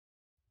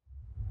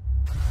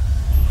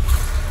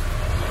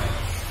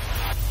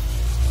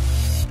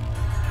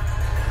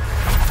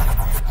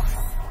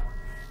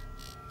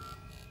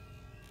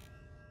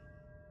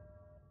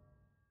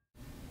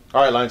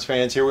All right, Lions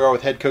fans, here we are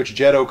with head coach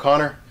Ged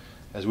O'Connor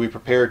as we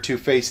prepare to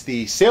face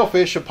the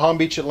Sailfish of Palm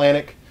Beach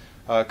Atlantic.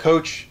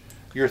 Coach,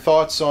 your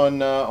thoughts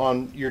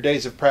on your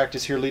days of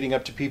practice here leading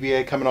up to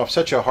PBA, coming off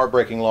such a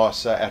heartbreaking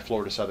loss at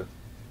Florida Southern?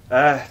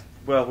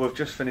 Well, we've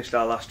just finished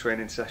our last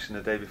training session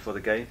the day before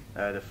the game.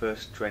 The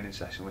first training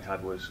session we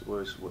had was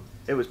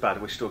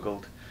bad. We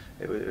struggled.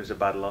 It was a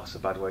bad loss, a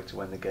bad way to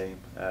win the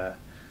game.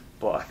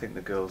 But I think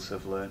the girls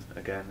have learned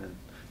again, and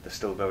they're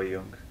still very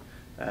young.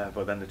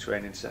 But then the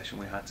training session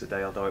we had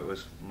today, although it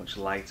was much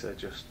lighter,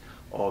 just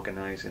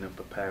organising and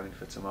preparing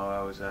for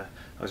tomorrow,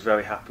 I was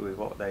very happy with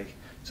what they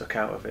took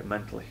out of it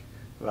mentally,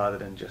 rather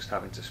than just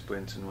having to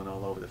sprint and run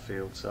all over the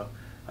field. So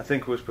I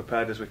think we're as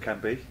prepared as we can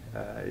be.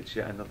 It's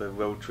yet another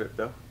road trip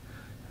though,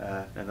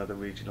 another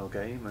regional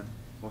game, and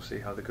we'll see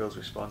how the girls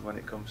respond when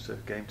it comes to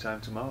game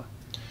time tomorrow.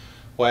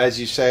 Well, as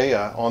you say,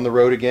 on the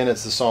road again,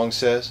 as the song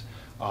says.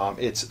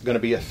 It's going to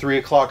be a 3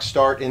 o'clock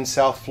start in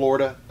South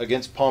Florida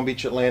against Palm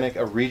Beach Atlantic,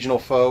 a regional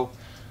foe.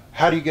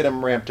 How do you get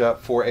them ramped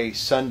up for a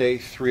Sunday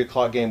 3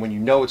 o'clock game when you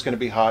know it's going to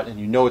be hot and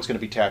you know it's going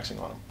to be taxing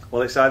on them?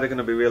 Well, it's either going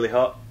to be really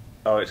hot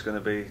or it's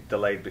going to be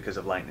delayed because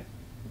of lightning.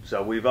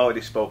 So we've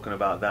already spoken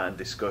about that and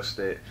discussed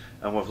it,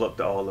 and we've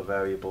looked at all the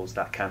variables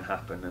that can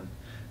happen. And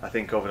I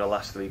think over the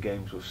last 3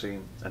 games we've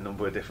seen a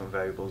number of different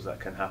variables that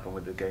can happen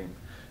with the game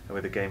and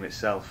with the game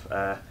itself.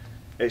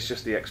 It's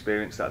just the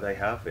experience that they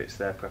have, it's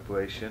their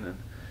preparation, and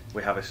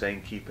we have a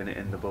saying, keeping it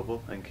in the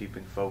bubble and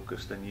keeping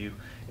focused, and you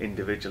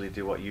individually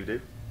do what you do,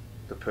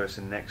 the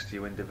person next to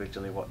you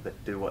individually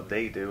do what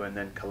they do, and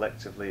then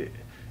collectively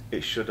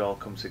it should all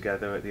come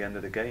together at the end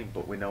of the game.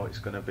 But we know it's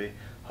going to be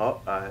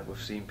hot.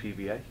 We've seen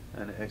PBA,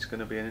 and it's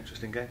going to be an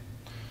interesting game.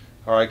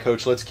 All right,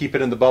 Coach, let's keep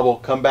it in the bubble.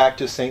 Come back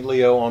to St.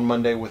 Leo on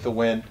Monday with a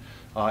win,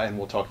 and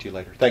we'll talk to you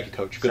later. Thank you,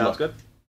 Coach. Good luck. Sounds good.